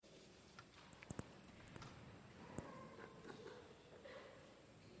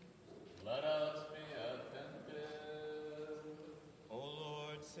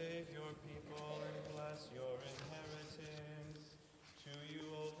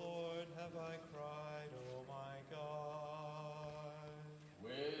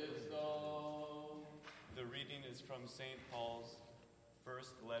is from St. Paul's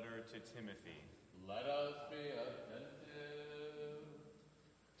first letter to Timothy. Let us be attentive.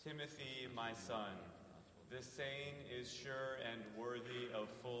 Timothy, my son, this saying is sure and worthy of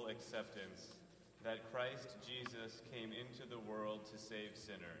full acceptance, that Christ Jesus came into the world to save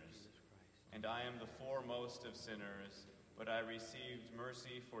sinners. And I am the foremost of sinners, but I received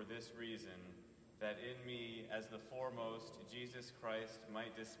mercy for this reason, that in me, as the foremost, Jesus Christ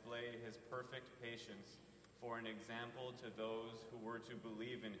might display his perfect patience for an example to those who were to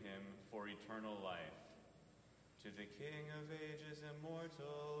believe in him for eternal life. To the King of ages,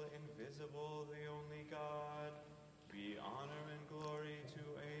 immortal, invisible, the only God, be honor and glory to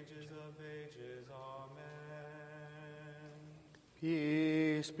ages of ages. Amen.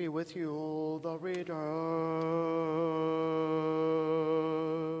 Peace be with you, the reader.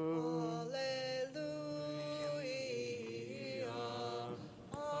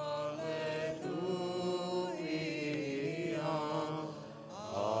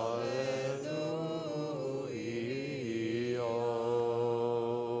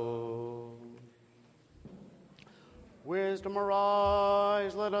 Wisdom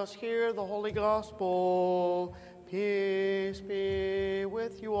arise, let us hear the holy gospel. Peace be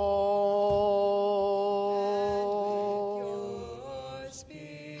with you all. And with your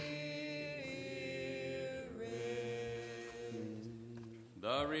spirit.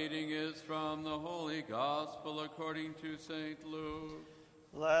 The reading is from the Holy Gospel according to St. Luke.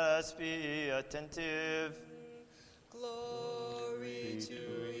 Let us be attentive. Glory to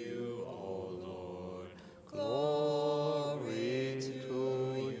you, O Lord. Glory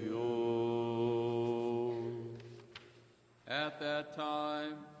to you. At that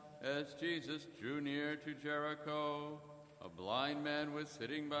time, as Jesus drew near to Jericho, a blind man was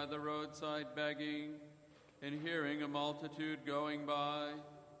sitting by the roadside begging, and hearing a multitude going by,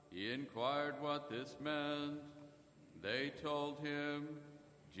 he inquired what this meant. They told him,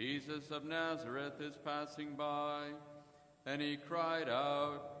 Jesus of Nazareth is passing by. And he cried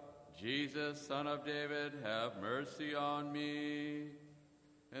out, Jesus, Son of David, have mercy on me.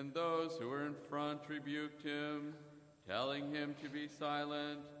 And those who were in front rebuked him, telling him to be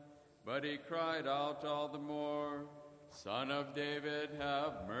silent. But he cried out all the more, Son of David,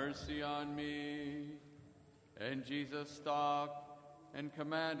 have mercy on me. And Jesus stopped and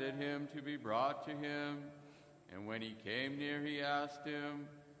commanded him to be brought to him. And when he came near, he asked him,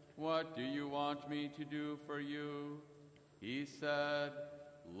 What do you want me to do for you? He said,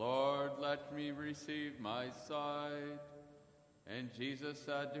 Lord, let me receive my sight. And Jesus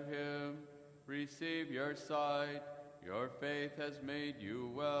said to him, Receive your sight, your faith has made you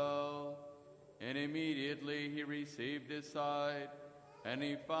well. And immediately he received his sight, and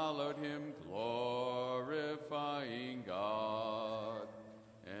he followed him, glorifying God.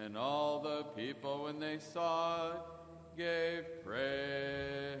 And all the people, when they saw it, gave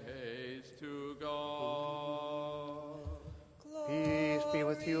praise to God. Peace be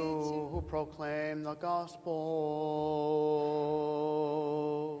with you who proclaim the gospel.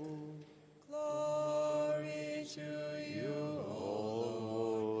 Glory to you, O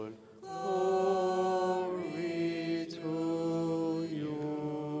Lord. Glory to you.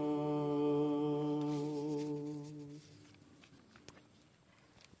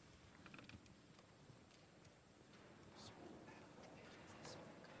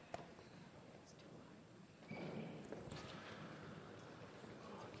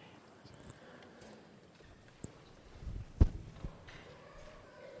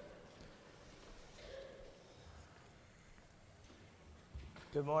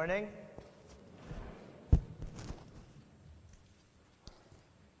 Good morning.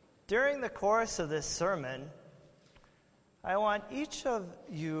 During the course of this sermon, I want each of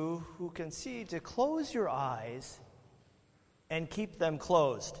you who can see to close your eyes and keep them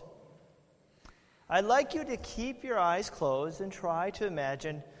closed. I'd like you to keep your eyes closed and try to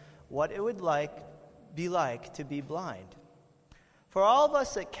imagine what it would be like to be blind. For all of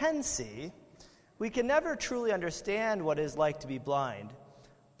us that can see, we can never truly understand what it is like to be blind.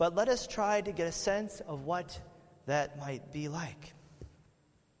 But let us try to get a sense of what that might be like.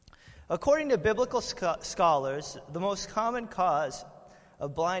 According to biblical scholars, the most common cause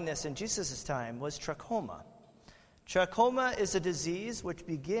of blindness in Jesus' time was trachoma. Trachoma is a disease which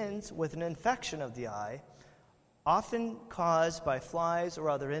begins with an infection of the eye, often caused by flies or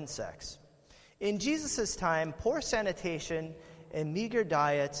other insects. In Jesus' time, poor sanitation and meager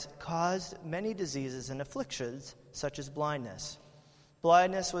diets caused many diseases and afflictions, such as blindness.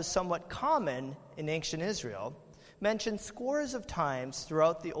 Blindness was somewhat common in ancient Israel, mentioned scores of times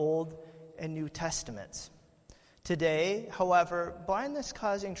throughout the Old and New Testaments. Today, however,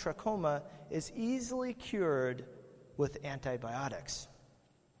 blindness-causing trachoma is easily cured with antibiotics.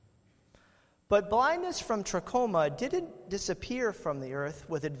 But blindness from trachoma didn't disappear from the earth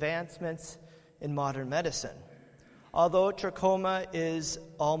with advancements in modern medicine. Although trachoma is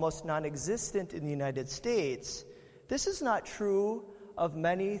almost non-existent in the United States, this is not true of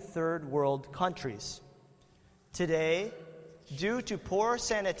many third world countries. Today, due to poor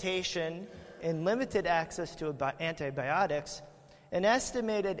sanitation and limited access to antibiotics, an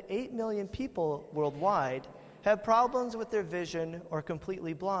estimated 8 million people worldwide have problems with their vision or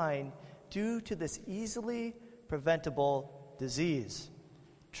completely blind due to this easily preventable disease.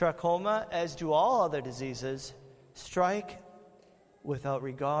 Trachoma, as do all other diseases, strike without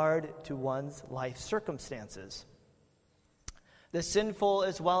regard to one's life circumstances. The sinful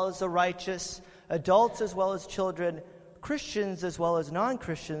as well as the righteous, adults as well as children, Christians as well as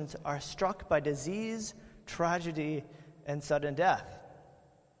non-Christians are struck by disease, tragedy, and sudden death.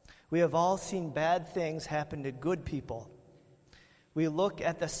 We have all seen bad things happen to good people. We look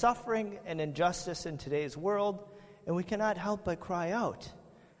at the suffering and injustice in today's world, and we cannot help but cry out,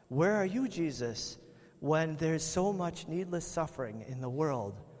 "Where are you, Jesus, when there's so much needless suffering in the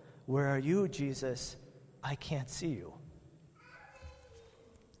world? Where are you, Jesus? I can't see you."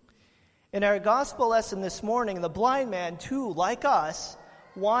 In our gospel lesson this morning, the blind man, too, like us,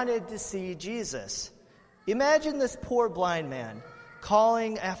 wanted to see Jesus. Imagine this poor blind man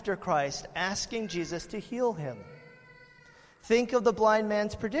calling after Christ, asking Jesus to heal him. Think of the blind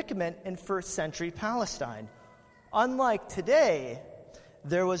man's predicament in first century Palestine. Unlike today,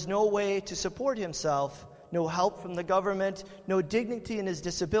 there was no way to support himself, no help from the government, no dignity in his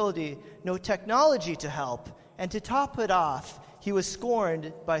disability, no technology to help, and to top it off, he was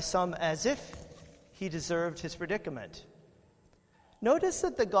scorned by some as if he deserved his predicament. Notice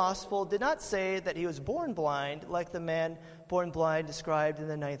that the gospel did not say that he was born blind like the man born blind described in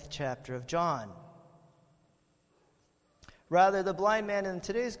the 9th chapter of John. Rather, the blind man in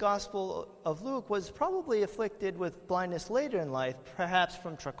today's gospel of Luke was probably afflicted with blindness later in life, perhaps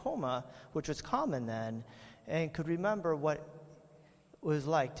from trachoma, which was common then, and could remember what it was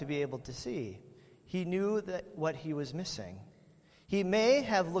like to be able to see. He knew that what he was missing. He may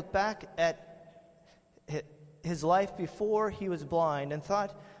have looked back at his life before he was blind and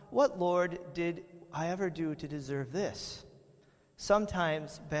thought, "What, Lord, did I ever do to deserve this?"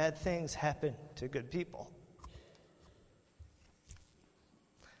 Sometimes bad things happen to good people.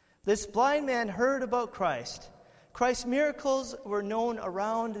 This blind man heard about Christ. Christ's miracles were known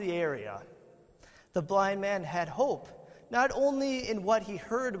around the area. The blind man had hope, not only in what he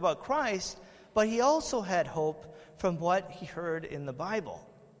heard about Christ, but he also had hope from what he heard in the Bible.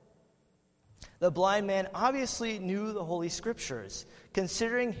 The blind man obviously knew the Holy Scriptures,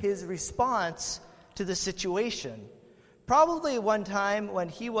 considering his response to the situation. Probably one time when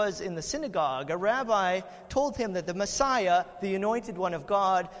he was in the synagogue, a rabbi told him that the Messiah, the anointed one of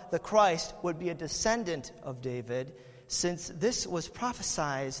God, the Christ, would be a descendant of David, since this was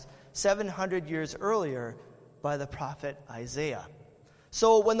prophesied 700 years earlier by the prophet Isaiah.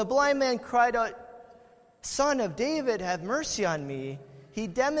 So when the blind man cried out, "Son of David, have mercy on me," he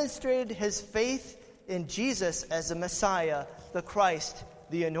demonstrated his faith in Jesus as the Messiah, the Christ,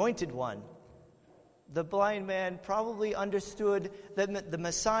 the anointed one. The blind man probably understood that the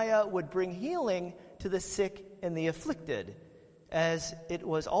Messiah would bring healing to the sick and the afflicted, as it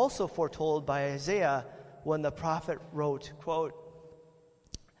was also foretold by Isaiah when the prophet wrote, quote,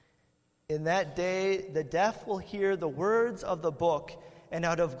 "In that day the deaf will hear the words of the book, and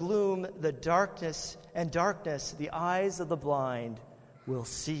out of gloom the darkness the eyes of the blind will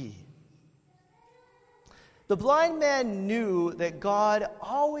see." The blind man knew that God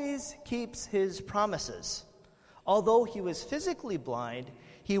always keeps his promises. Although he was physically blind,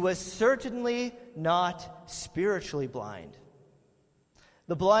 he was certainly not spiritually blind.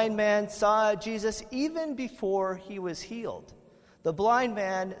 The blind man saw Jesus even before he was healed. The blind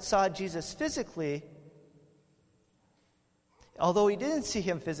man saw Jesus physically. Although he didn't see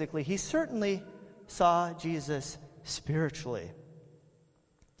him physically, he certainly saw Jesus spiritually.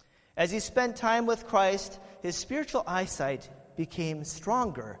 As he spent time with Christ, his spiritual eyesight became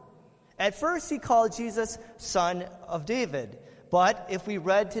stronger. At first, he called Jesus Son of David. But if we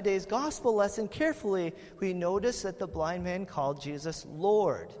read today's gospel lesson carefully, we notice that the blind man called Jesus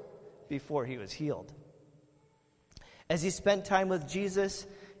Lord before he was healed. As he spent time with Jesus,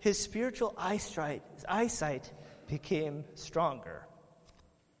 his spiritual eyesight became stronger.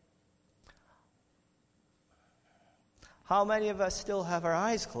 How many of us still have our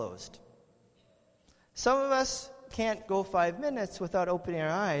eyes closed? Some of us can't go 5 minutes without opening our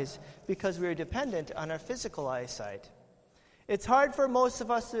eyes because we are dependent on our physical eyesight. It's hard for most of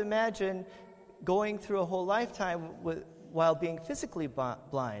us to imagine going through a whole lifetime while being physically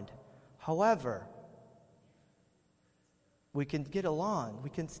blind. However, we can get along. We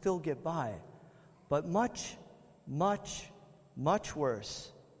can still get by. But much, much, much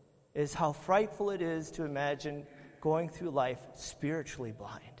worse is how frightful it is to imagine going through life spiritually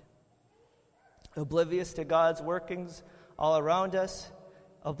blind. Oblivious to God's workings all around us,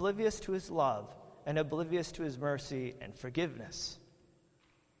 oblivious to his love, and oblivious to his mercy and forgiveness.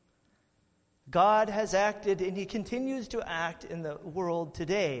 God has acted and he continues to act in the world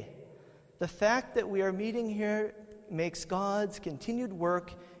today. The fact that we are meeting here makes God's continued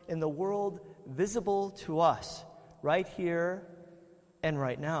work in the world visible to us, right here and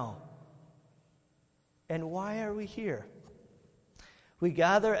right now. And why are we here? We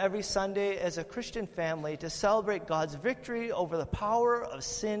gather every Sunday as a Christian family to celebrate God's victory over the power of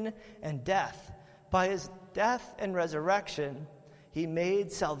sin and death. By his death and resurrection, he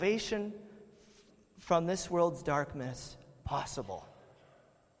made salvation from this world's darkness possible.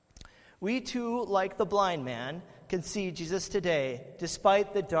 We too, like the blind man, can see Jesus today,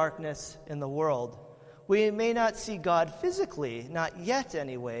 despite the darkness in the world. We may not see God physically, not yet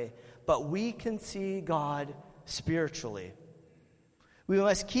anyway, but we can see God spiritually. We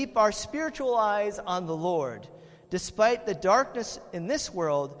must keep our spiritual eyes on the Lord. Despite the darkness in this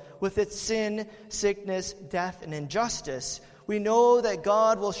world, with its sin, sickness, death, and injustice, we know that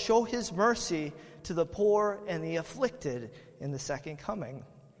God will show his mercy to the poor and the afflicted in the second coming.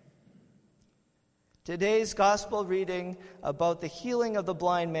 Today's gospel reading about the healing of the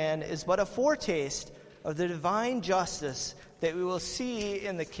blind man is but a foretaste of the divine justice that we will see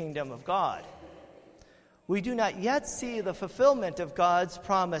in the kingdom of God. We do not yet see the fulfillment of God's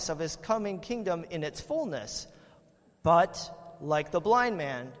promise of his coming kingdom in its fullness, but like the blind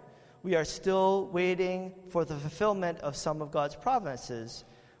man, we are still waiting for the fulfillment of some of God's promises.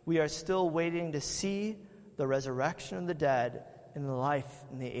 We are still waiting to see the resurrection of the dead and the life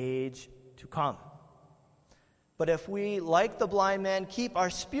in the age to come. But if we, like the blind man, keep our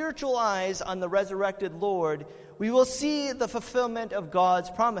spiritual eyes on the resurrected Lord, we will see the fulfillment of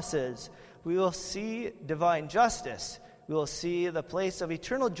God's promises. We will see divine justice. We will see the place of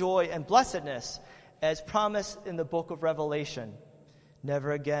eternal joy and blessedness as promised in the book of Revelation.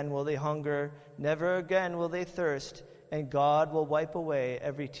 Never again will they hunger, never again will they thirst, and God will wipe away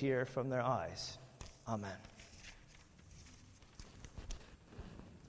every tear from their eyes. Amen.